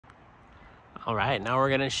All right, now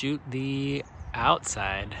we're gonna shoot the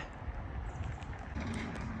outside.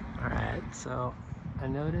 All right, so I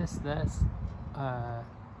noticed this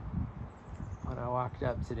when I walked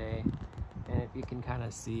up today, and if you can kind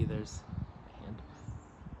of see, there's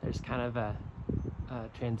kind of a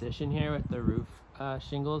transition here with the roof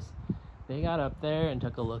shingles. They got up there and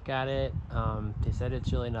took a look at it. They said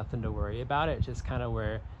it's really nothing to worry about. It's just kind of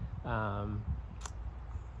where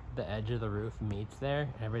the edge of the roof meets there.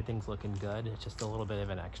 Everything's looking good. It's just a little bit of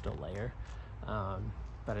an extra layer.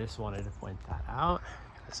 But I just wanted to point that out.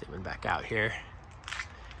 Zooming back out here.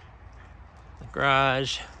 The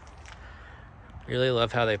garage. Really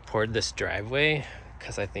love how they poured this driveway,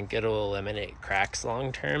 because I think it'll eliminate cracks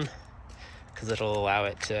long term, because it'll allow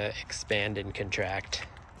it to expand and contract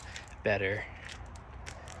better.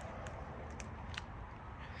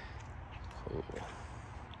 Cool.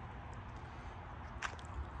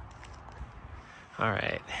 All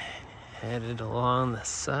right, headed along the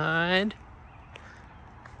side.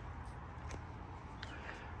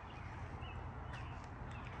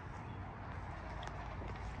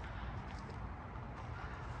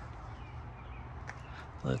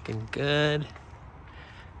 Looking good.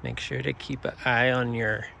 Make sure to keep an eye on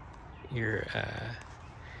your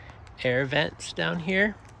air vents down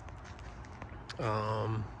here.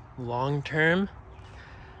 Long term,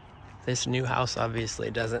 this new house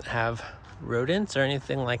obviously doesn't have rodents or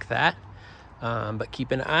anything like that, but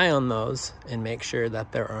keep an eye on those and make sure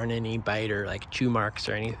that there aren't any bite or like chew marks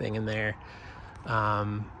or anything in there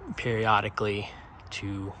periodically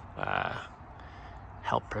to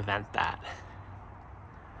help prevent that.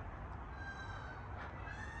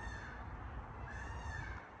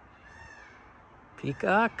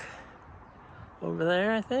 Peacock over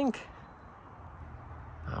there, I think.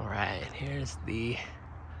 All right, here's the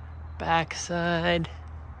back side.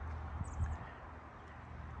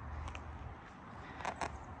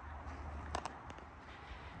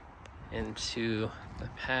 Into the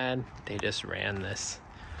pad. They just ran this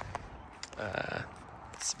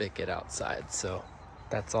spigot outside, so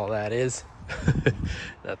that's all that is.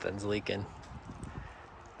 Nothing's leaking.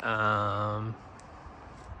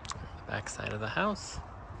 Back side of the house.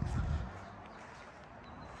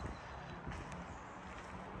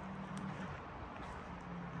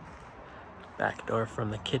 Back door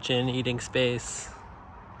from the kitchen, eating space.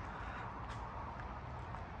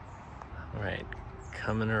 All right,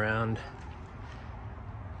 coming around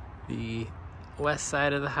the west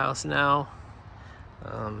side of the house now.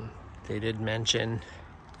 They did mention,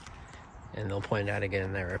 and they'll point out again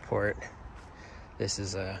in their report, this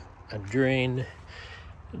is a drain.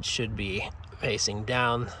 It should be facing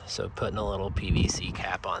down, so putting a little PVC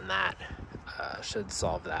cap on that should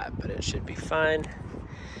solve that, but it should be fine.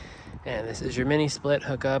 And this is your mini split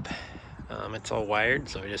hookup. It's all wired,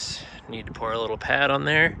 so we just need to pour a little pad on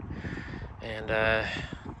there and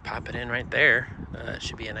pop it in right there. It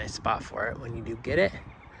should be a nice spot for it when you do get it.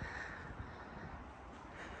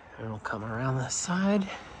 And it'll come around the side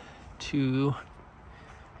to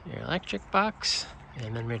your electric box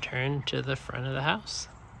and then return to the front of the house.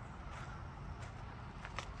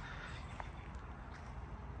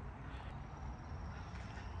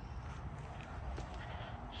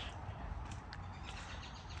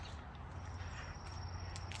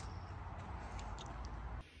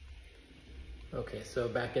 Okay, so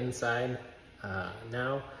back inside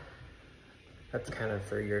now. That's kind of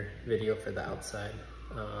for your video for the outside.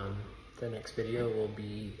 The next video will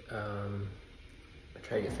be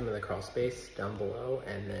try to get some of the crawl space down below,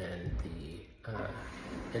 and then the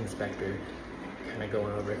inspector kind of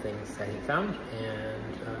going over things that he found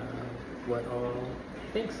and what all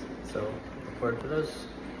he thinks. So look forward to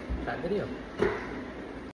that video.